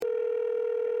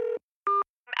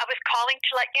calling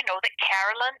to let you know that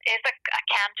Carolyn is a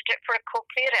candidate for a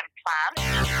cochlear implant.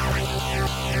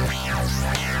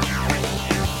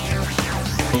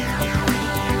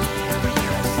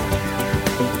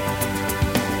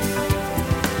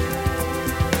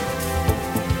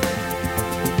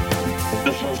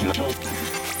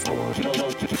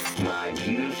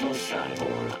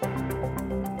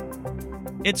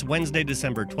 It's Wednesday,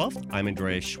 December 12th. I'm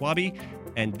Andreas Schwabi,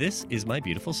 and this is my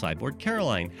beautiful sideboard,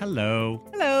 Caroline. Hello.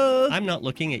 Hello. I'm not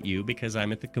looking at you because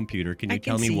I'm at the computer. Can you I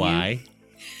can tell me see why?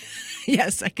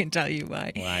 Yes, I can tell you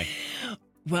why. Why?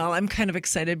 Well, I'm kind of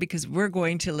excited because we're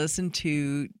going to listen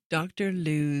to Dr.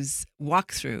 Lou's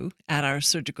walkthrough at our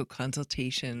surgical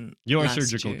consultation. Your last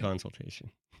surgical year.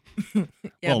 consultation. Yeah,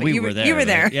 Well, but we you were there. You were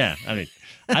there. Right? Yeah. I mean,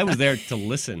 I was there to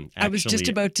listen, actually. I was just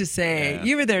about to say, Yeah.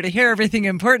 you were there to hear everything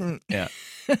important. Yeah.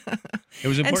 It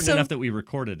was important so- enough that we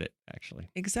recorded it, actually.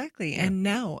 Exactly. Yeah. And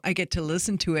now I get to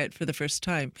listen to it for the first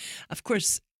time. Of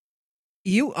course,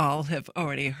 you all have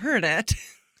already heard it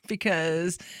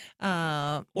because...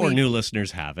 Or we- new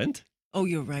listeners haven't. Oh,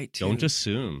 you're right, too. Don't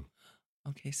assume.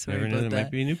 Okay, sorry Never know, about there that.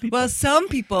 might be new people. Well, some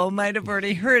people might have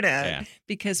already heard it Yeah.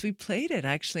 because we played it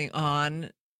actually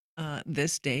on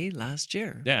this day last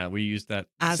year. Yeah, we used that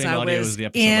As same I audio was as the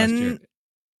episode last year.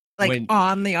 When-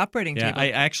 on the operating Yeah, table. I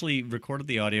actually recorded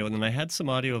the audio, and then I had some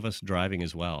audio of us driving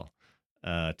as well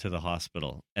to the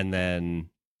hospital. And then,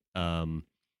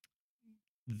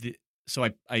 so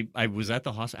I was at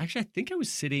the hospital. Actually, I think I was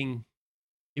sitting.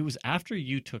 It was after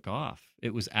you took off.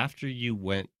 It was after you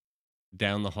went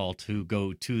down the hall to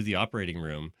go to the operating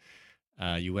room.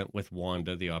 You went with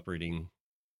Wanda, the operating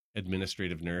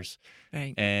administrative nurse,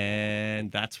 Right. and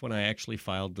that's when I actually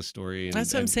filed the story. And,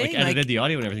 That's what I'm saying, edited like- the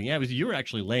audio and everything. Yeah, it was you were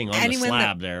actually laying on the Anyone that-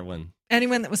 slab there when.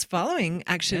 Anyone that was following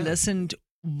actually Yeah. listened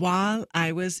while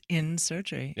I was in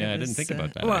surgery. Yeah, It I didn't was, think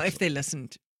about that, Well, actually. if they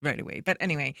listened right away. But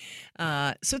anyway,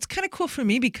 so it's kind of cool for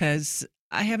me because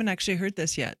I haven't actually heard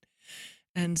this yet.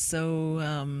 And so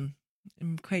I'm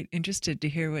quite interested to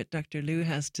hear what Dr. Lou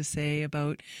has to say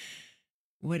about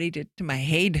what he did to my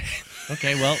head.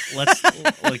 Okay, well,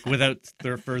 let's without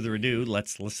further ado,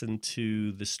 let's listen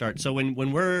to the start. So when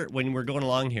we're going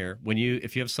along here,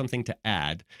 if you have something to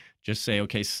add, just say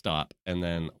okay, stop, and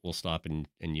then we'll stop and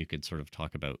you could sort of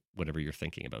talk about whatever you're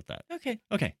thinking about that. Okay.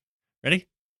 Okay, ready?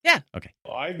 Yeah. Okay.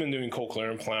 I've been doing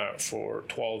cochlear implant for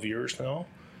 12 years now,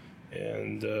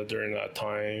 and during that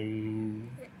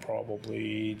time,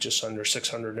 probably just under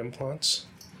 600 implants.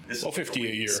 Well, 50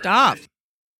 a year. Stop.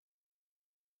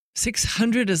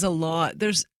 600 is a lot.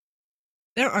 There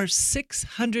are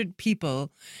 600 people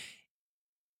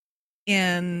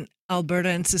in Alberta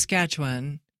and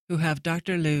Saskatchewan who have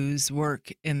Dr. Lou's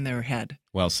work in their head.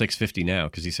 Well, 650 now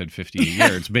because he said 50 a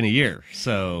year. It's been a year,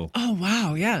 so Oh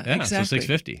wow, yeah, yeah, exactly. so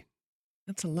 650.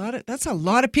 That's a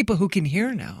lot of people who can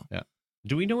hear now. Yeah.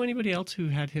 Do we know anybody else who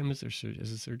had him as a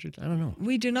surgeon? I don't know.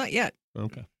 We do not yet.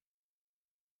 Okay.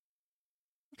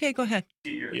 Okay, go ahead.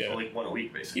 Yeah. So like one a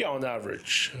week, basically. Yeah, on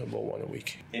average, about one a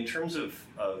week. In terms of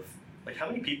like how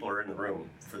many people are in the room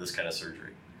for this kind of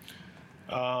surgery?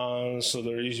 So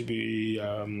there used to be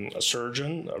a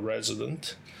surgeon, a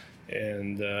resident,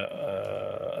 and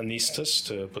anesthetist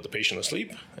to put the patient to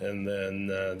sleep, and then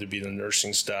there'd be the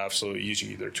nursing staff. So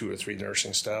usually either 2 or 3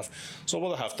 nursing staff. So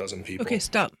about a half dozen people. Okay,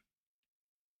 stop.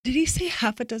 Did he say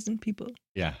half a dozen people?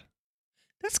 Yeah.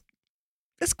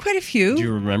 That's quite a few. Do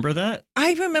you remember that?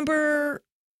 I remember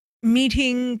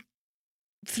meeting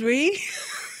 3.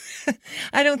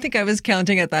 I don't think I was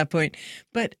counting at that point.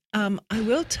 But I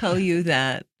will tell you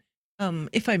that,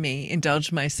 if I may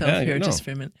indulge myself Yeah, here no. just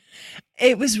for a minute,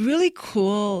 it was really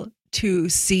cool to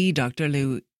see Dr.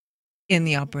 Lou in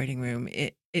the operating room.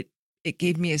 It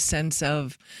gave me a sense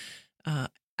of,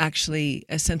 actually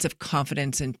a sense of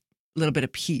confidence and a little bit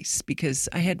of peace because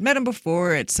I had met him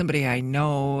before. It's somebody I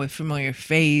know, a familiar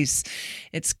face.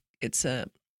 It's a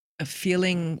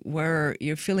feeling where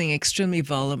you're feeling extremely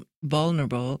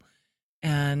vulnerable,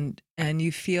 and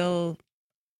you feel,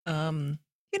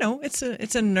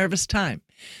 it's a nervous time.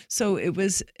 So it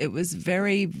was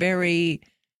very, very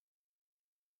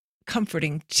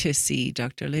comforting to see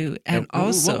Dr. Lou, and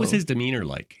also what was his demeanor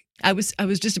like? I was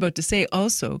just about to say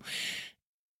also,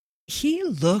 he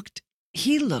looked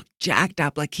jacked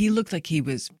up, like he looked like he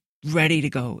was ready to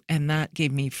go, and that gave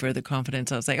me further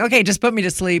confidence. I was like, okay, just put me to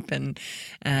sleep, and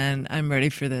I'm ready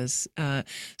for this.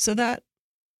 So that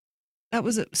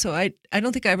was it. So I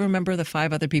don't think I remember the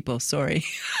 5 other people. Sorry.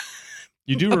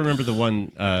 You do remember the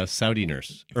one Saudi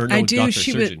nurse, or no, I do. doctor,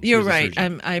 She surgeon. was. You're a right.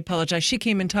 surgeon. I apologize. She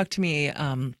came and talked to me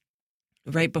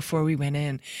right before we went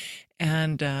in,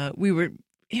 and we were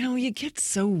you get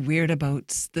so weird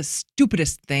about the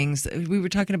stupidest things. We were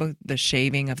talking about the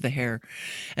shaving of the hair,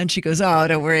 and she goes, "Oh,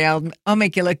 don't worry, I'll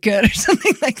make you look good," or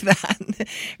something like that.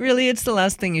 Really, it's the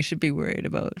last thing you should be worried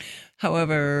about.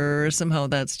 However, somehow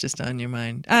that's just on your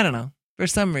mind. I don't know. For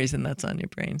some reason, that's on your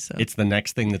brain. So It's the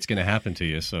next thing that's going to happen to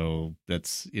you. So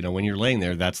that's, when you're laying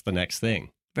there, that's the next thing.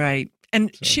 right,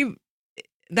 and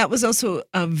that was also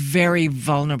a very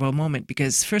vulnerable moment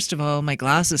because, first of all, my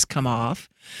glasses come off.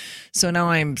 So now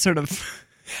I'm sort of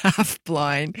half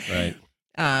blind. Right.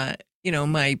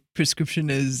 My prescription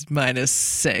is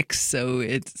 -6, so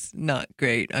it's not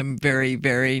great. I'm very,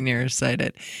 very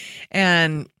nearsighted.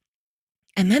 And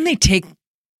then they take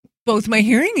both my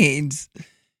hearing aids.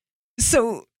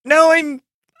 So now I'm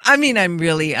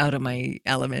really out of my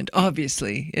element,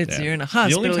 obviously. You're in a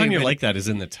hospital. The only time you're like that is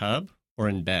in the tub or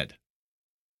in bed.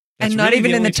 And That's not really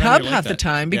even the in the only time tub you're like half the that.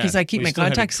 time because Yeah. I keep We my still have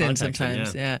your contacts in contacts in,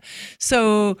 sometimes. Yeah.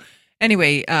 So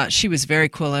anyway, she was very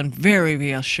cool and very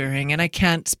reassuring, and I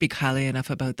can't speak highly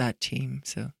enough about that team.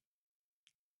 So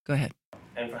go ahead.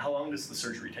 And for how long does the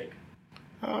surgery take?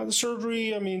 The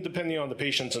surgery, depending on the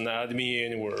patient's anatomy,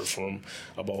 anywhere from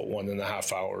about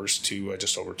 1.5 hours to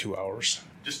just over 2 hours.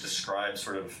 Just describe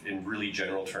sort of in really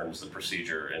general terms the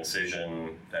procedure,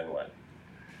 incision, then what?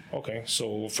 Okay,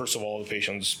 so first of all, the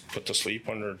patient's put to sleep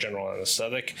under general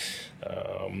anesthetic,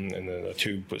 and then a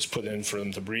tube was put in for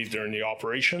them to breathe during the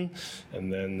operation,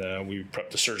 and then we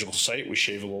prep the surgical site. We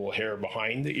shave a little hair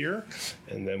behind the ear,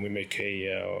 and then we make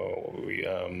a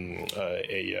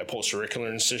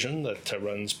post-auricular incision that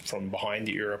runs from behind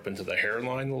the ear up into the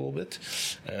hairline a little bit,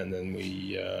 and then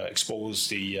we expose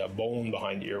the bone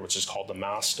behind the ear, which is called the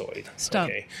mastoid. Stop.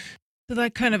 Okay. So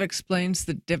that kind of explains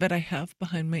the divot I have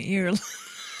behind my ear.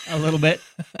 A little bit.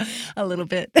 A little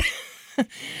bit.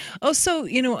 Also,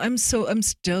 I'm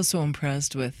still so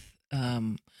impressed with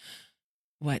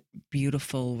what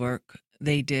beautiful work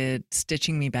they did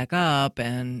stitching me back up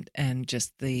and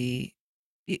just it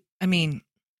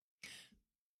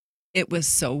was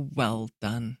so well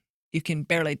done. You can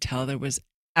barely tell there was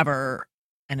ever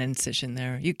an incision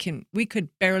there. We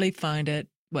could barely find it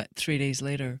 3 days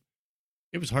later.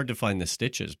 It was hard to find the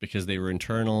stitches because they were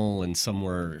internal and some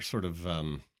were sort of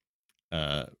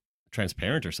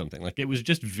transparent or something. Like it was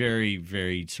just very,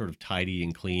 very sort of tidy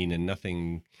and clean and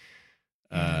nothing.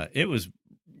 It was,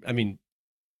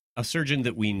 a surgeon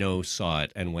that we know saw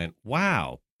it and went,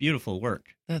 "Wow, beautiful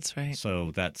work." That's right.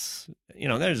 So that's,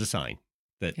 there's a sign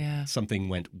that something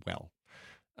went well.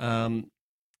 How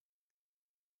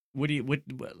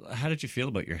did you feel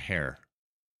about your hair?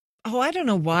 Oh, I don't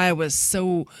know why I was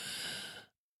so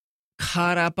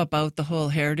caught up about the whole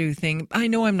hairdo thing. I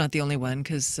know I'm not the only one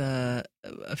because a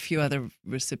few other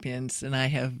recipients and I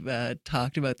have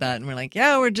talked about that, and we're like,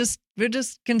 yeah, we're just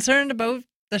concerned about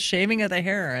the shaving of the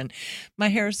hair, and my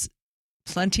hair's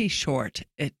plenty short.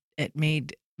 It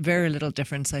made very little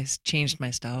difference. I changed my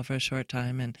style for a short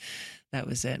time, and that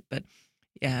was it. But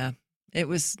yeah, there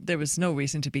was no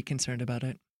reason to be concerned about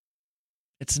it.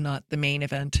 It's not the main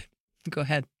event. Go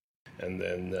ahead. And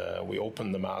then we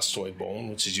open the mastoid bone,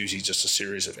 which is usually just a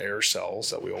series of air cells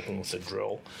that we open with a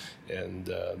drill, and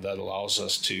that allows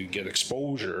us to get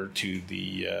exposure to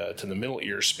the middle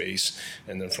ear space,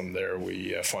 and then from there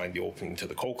we find the opening to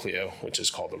the cochlea, which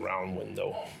is called the round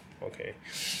window. Okay,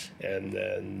 and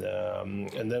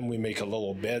then we make a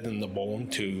little bed in the bone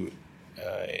to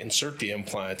insert the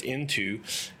implant into,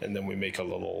 and then we make a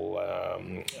little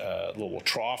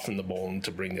trough in the bone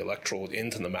to bring the electrode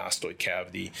into the mastoid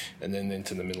cavity and then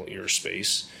into the middle ear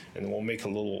space, and then we'll make a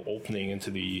little opening into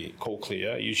the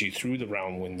cochlea, usually through the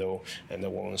round window, and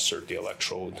then we'll insert the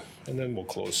electrode, and then we'll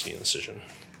close the incision.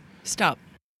 Stop.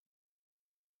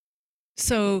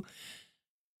 So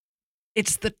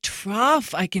it's the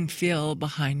trough I can feel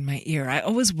behind my ear. I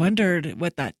always wondered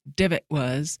what that divot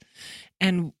was,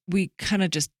 and we kind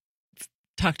of just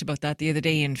talked about that the other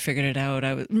day and figured it out.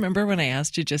 Remember when I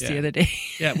asked you just the other day?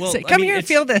 Yeah, well, Say, come here and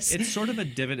feel this. It's sort of a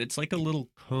divot. It's like a little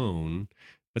cone,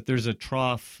 but there's a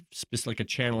trough, like a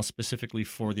channel specifically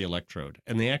for the electrode,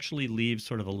 and they actually leave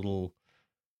sort of a little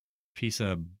piece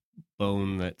of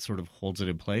bone that sort of holds it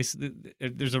in place.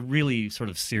 There's a really sort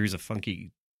of series of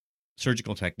funky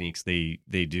surgical techniques they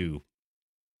do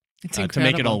It's to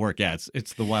incredible. make it all work. Yeah,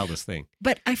 it's the wildest thing.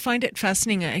 But I find it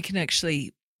fascinating. I can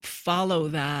actually follow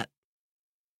that,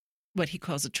 what he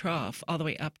calls a trough, all the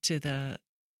way up to the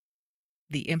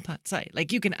implant site.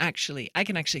 Like I can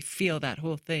actually feel that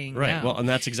whole thing. Right. now. Well, and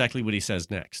that's exactly what he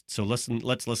says next. So let's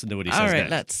listen to what he all says right,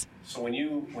 next. let's. So when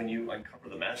you uncover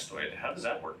the mastoid, how does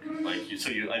that work? Like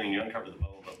you uncover the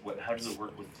bone, but how does it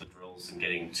work with the drills and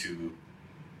getting to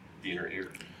the inner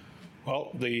ear?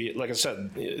 Well, like I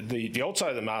said, the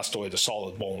outside of the mastoid is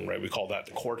solid bone, right? We call that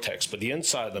the cortex, but the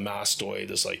inside of the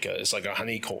mastoid is it's like a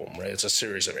honeycomb, right? It's a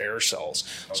series of air cells.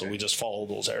 Okay. So we just follow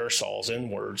those air cells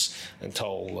inwards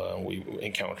until we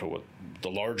encounter what the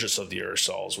largest of the air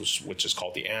cells, which is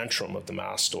called the antrum of the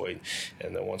mastoid.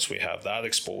 And then once we have that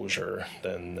exposure,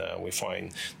 then we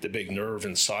find the big nerve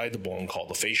inside the bone called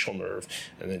the facial nerve,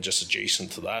 and then just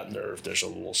adjacent to that nerve, there's a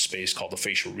little space called the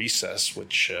facial recess,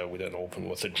 which we then open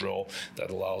with a drill that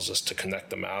allows us to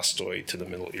connect the mastoid to the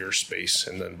middle ear space.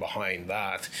 And then behind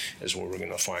that is where we're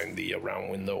going to find the round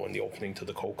window and the opening to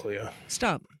the cochlea.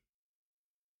 Stop.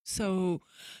 So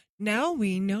now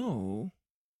we know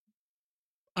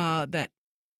that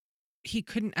he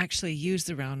couldn't actually use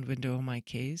the round window in my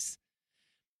case,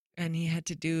 and he had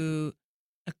to do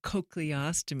a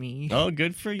cochleostomy. Oh,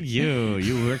 good for you.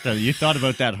 You thought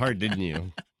about that hard, didn't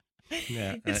you?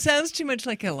 Yeah. It sounds too much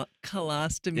like a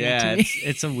colostomy Yeah, to me.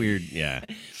 it's a weird, yeah.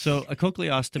 So a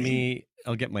cochleostomy,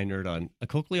 I'll get my nerd on. A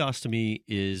cochleostomy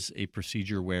is a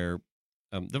procedure where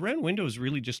the round window is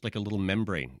really just like a little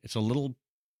membrane. It's a little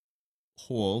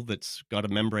hole that's got a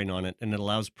membrane on it, and it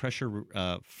allows pressure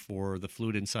for the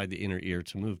fluid inside the inner ear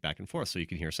to move back and forth so you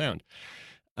can hear sound.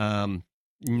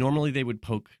 Normally, they would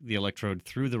poke the electrode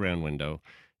through the round window.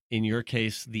 In your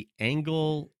case, the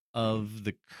angle of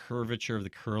the curvature of the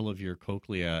curl of your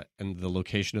cochlea and the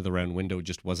location of the round window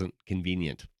just wasn't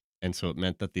convenient. And so it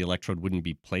meant that the electrode wouldn't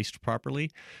be placed properly.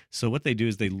 So what they do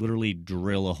is they literally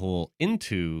drill a hole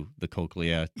into the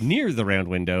cochlea near the round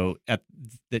window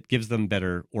that gives them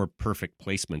better or perfect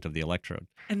placement of the electrode.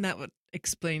 And that would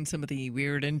explain some of the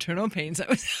weird internal pains I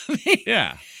was having.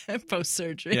 Yeah.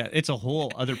 Post-surgery. Yeah, it's a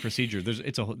whole other procedure.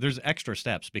 There's extra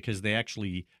steps because they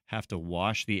actually have to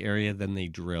wash the area, then they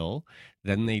drill,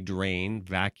 then they drain,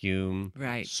 vacuum,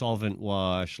 right, solvent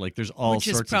wash. Like there's all sorts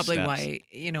of steps. Which is probably why,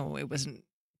 it wasn't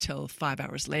till 5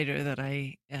 hours later that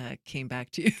I came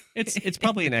back to you. It's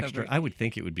probably an extra. I would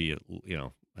think it would be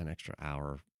an extra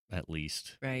hour at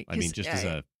least. Right. I mean, just as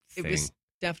a thing. It was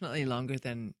definitely longer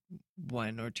than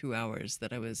 1 or 2 hours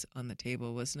that I was on the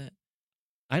table, wasn't it?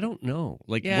 I don't know.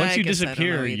 Like Yeah, once I you guess I don't know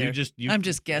disappear, either. you. I'm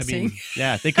just guessing.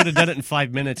 Yeah, they could have done it in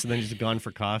 5 minutes and then just gone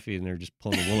for coffee, and they're just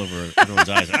pulling the wool over everyone's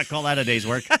eyes. I call that a day's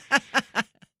work. All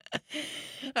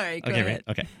right, go Okay, ahead.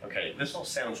 right. Okay, this all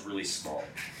sounds really small.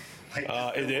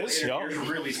 It is, yeah.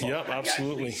 Really small. Yep, Can you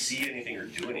absolutely. actually see anything or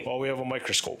do anything? Well, we have a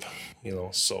microscope,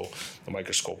 so the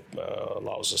microscope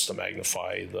allows us to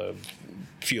magnify the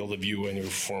field of view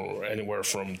anywhere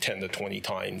from 10 to 20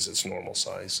 times its normal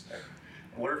size.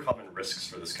 What are common risks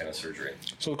for this kind of surgery?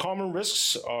 So the common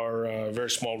risks are very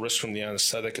small risk from the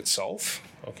anesthetic itself.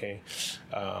 Okay,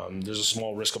 there's a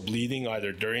small risk of bleeding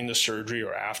either during the surgery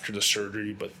or after the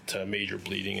surgery, but major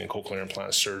bleeding in cochlear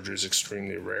implant surgery is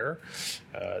extremely rare.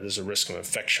 There's a risk of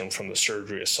infection from the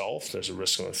surgery itself. There's a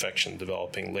risk of infection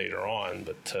developing later on,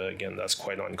 but again, that's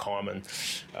quite uncommon.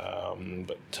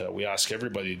 But we ask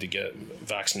everybody to get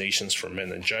vaccinations for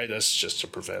meningitis just to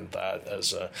prevent that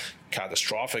as a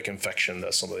catastrophic infection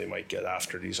that somebody might get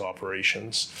after these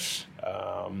operations.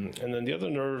 And then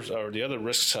the other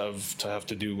risks have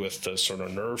to do with the sort of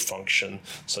nerve function,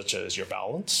 such as your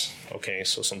balance. Okay,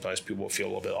 so sometimes people feel a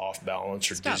little bit off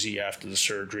balance or dizzy after the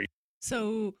surgery.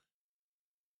 So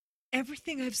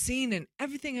everything I've seen and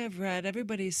everything I've read,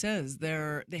 everybody says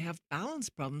they have balance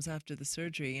problems after the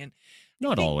surgery, and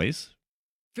Not always.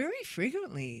 very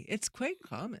frequently. It's quite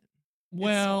common.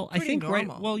 Well, I pretty think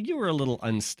normal. Well, you were a little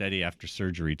unsteady after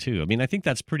surgery too. I mean, I think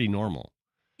that's pretty normal.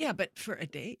 Yeah, but for a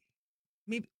day,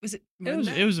 maybe was it? It more was.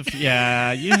 than It was.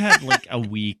 Yeah, you had like a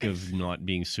week of not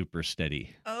being super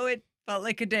steady. Oh, it felt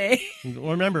like a day.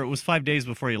 Well, remember, it was 5 days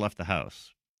before you left the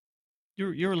house.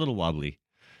 You're a little wobbly.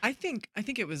 I think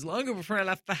it was longer before I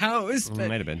left the house. It But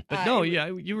might have been, but no, yeah,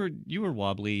 you were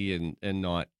wobbly and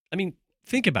not. I mean,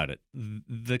 think about it.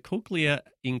 The cochlea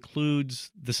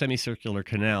includes the semicircular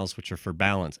canals, which are for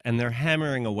balance, and they're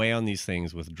hammering away on these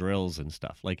things with drills and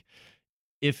stuff. Like,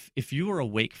 if you were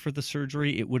awake for the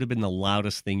surgery, it would have been the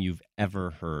loudest thing you've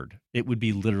ever heard. It would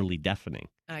be literally deafening.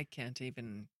 I can't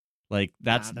even. Like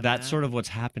that's Fathom that's that. sort of what's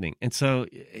happening. And so,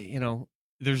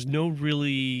 there's no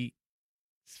really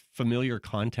familiar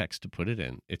context to put it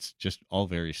in. It's just all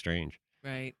very strange.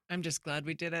 Right. I'm just glad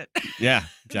we did it. Yeah,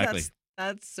 exactly.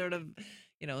 That's sort of,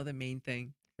 the main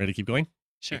thing. Ready to keep going?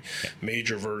 Sure.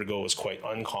 Major vertigo is quite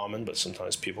uncommon, but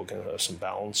sometimes people can have some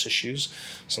balance issues.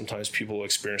 Sometimes people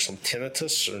experience some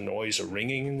tinnitus or noise or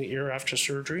ringing in the ear after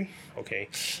surgery. Okay,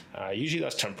 usually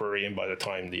that's temporary, and by the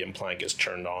time the implant gets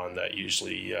turned on, that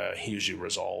usually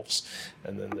resolves.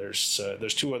 And then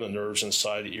there's two other nerves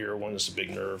inside the ear. One is the big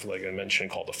nerve, like I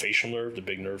mentioned, called the facial nerve, the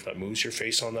big nerve that moves your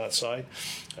face on that side.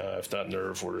 If that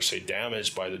nerve were, say,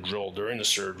 damaged by the drill during the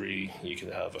surgery, you can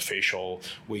have a facial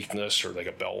weakness or like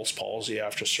a Bell's palsy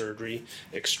after surgery.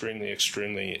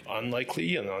 Extremely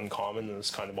unlikely and uncommon in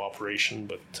this kind of operation,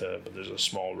 but there's a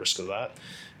small risk of that.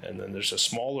 And then there's a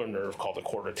smaller nerve called the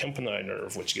chordotympani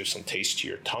nerve, which gives some taste to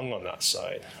your tongue on that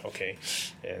side. Okay,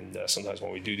 and sometimes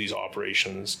when we do these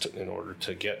operations, in order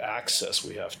to get access,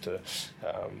 we have to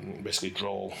basically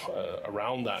drill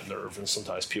around that nerve, and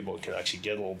sometimes people can actually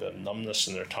get a little bit of numbness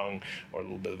in their tongue or a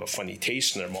little bit of a funny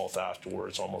taste in their mouth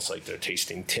afterwards, almost like they're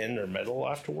tasting tin or metal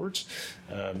afterwards.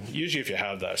 Usually, if you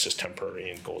have that, it's just temporary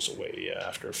and goes away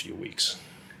after a few weeks.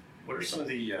 What are some of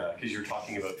the, because you're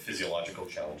talking about physiological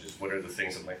challenges, what are the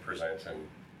things that might present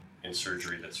in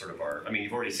surgery that sort of are, I mean,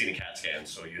 you've already seen a CAT scan,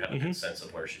 so you have a good sense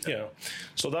of where she's at. Yeah,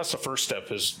 so that's the first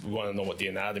step, is we want to know what the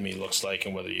anatomy looks like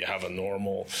and whether you have a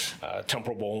normal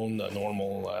temporal bone,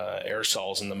 normal air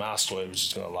cells in the mastoid, which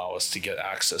is going to allow us to get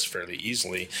access fairly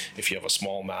easily. If you have a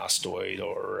small mastoid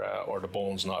or the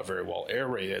bone's not very well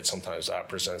aerated, sometimes that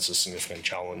presents a significant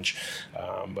challenge.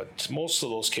 But most of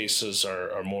those cases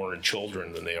are more in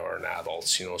children than they are in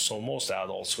adults. You know, so most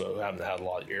adults who haven't had a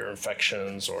lot of ear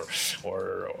infections or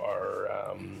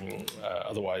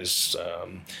otherwise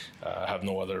have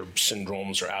no other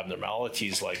syndromes or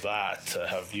abnormalities like that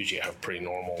usually have pretty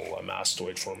normal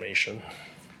mastoid formation.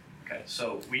 Okay,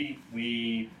 so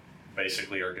we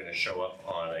basically are going to show up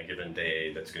on a given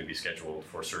day that's going to be scheduled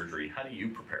for surgery. How do you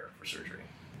prepare for surgery?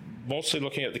 Mostly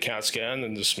looking at the CAT scan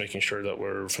and just making sure that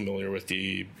we're familiar with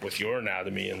your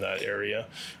anatomy in that area,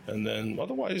 and then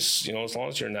otherwise, you know, as long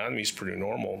as your anatomy is pretty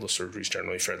normal, the surgery is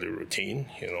generally fairly routine.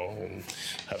 You know, and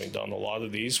having done a lot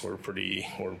of these, we're pretty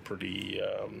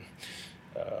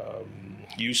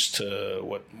used to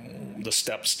what the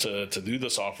steps to do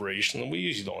this operation, and we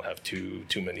usually don't have too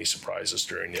many surprises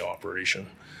during the operation.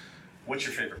 What's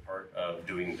your favorite part of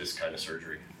doing this kind of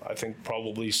surgery? I think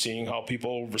probably seeing how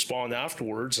people respond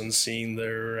afterwards and seeing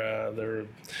their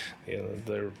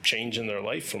change in their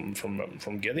life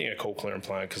from getting a cochlear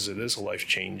implant, because it is a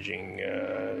life-changing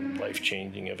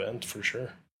event for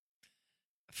sure.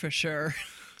 For sure.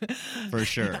 For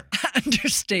sure.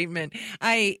 Understatement.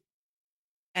 I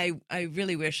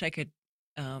really wish I could.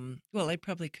 I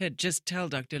probably could just tell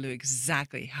Dr. Liu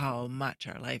exactly how much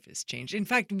our life has changed. In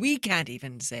fact, we can't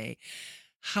even say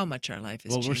how much our life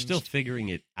has changed. Well, we're still figuring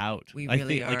it out. We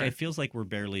really are. Like, it feels like we're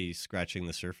barely scratching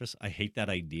the surface. I hate that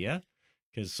idea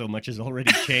because so much has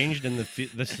already changed, and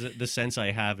the sense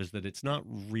I have is that it's not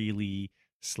really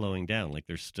slowing down. Like,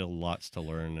 there's still lots to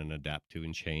learn and adapt to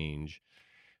and change.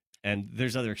 And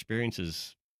there's other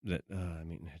experiences that,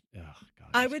 God.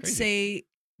 I would say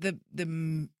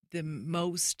the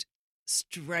most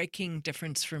striking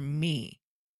difference for me,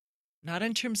 not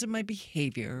in terms of my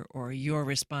behavior or your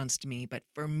response to me, but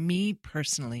for me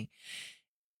personally,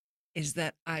 is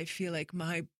that I feel like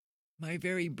my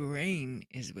very brain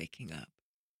is waking up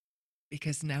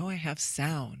because now I have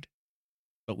sound.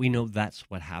 But we know that's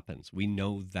what happens. We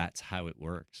know that's how it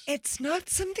works. It's not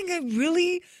something I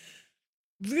really,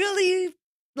 really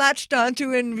latched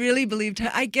onto and really believed.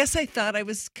 I guess I thought I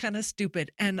was kind of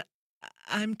stupid, and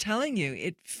I'm telling you,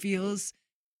 it feels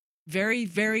very,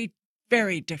 very,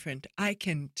 very different. I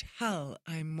can tell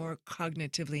I'm more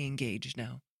cognitively engaged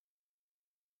now.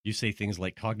 You say things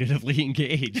like cognitively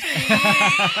engaged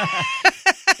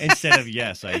instead of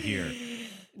yes, I hear.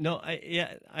 No,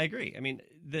 I agree. I mean,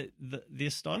 the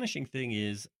astonishing thing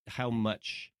is how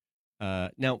much.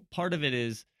 Now, part of it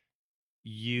is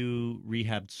you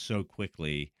rehabbed so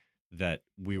quickly that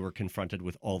we were confronted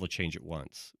with all the change at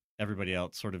once. Everybody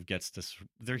else sort of gets to,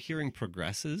 their hearing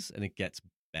progresses and it gets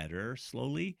better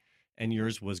slowly. And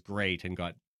yours was great and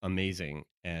got amazing.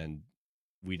 And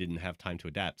we didn't have time to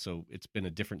adapt. So it's been a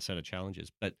different set of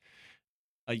challenges. But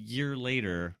a year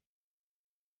later,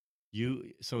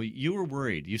 you were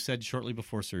worried. You said shortly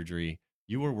before surgery,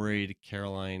 you were worried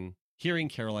hearing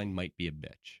Caroline might be a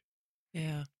bitch.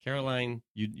 Yeah. Caroline,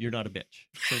 you're not a bitch.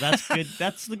 So that's good.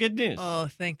 That's the good news. Oh,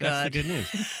 thank God. That's the good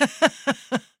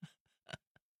news.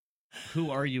 Who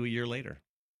are you a year later?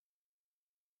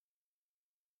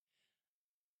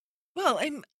 Well,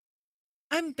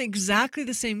 I'm exactly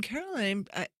the same Caroline,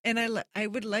 and I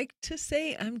would like to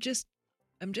say I'm just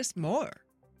more.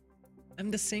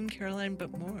 I'm the same Caroline,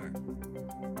 but more.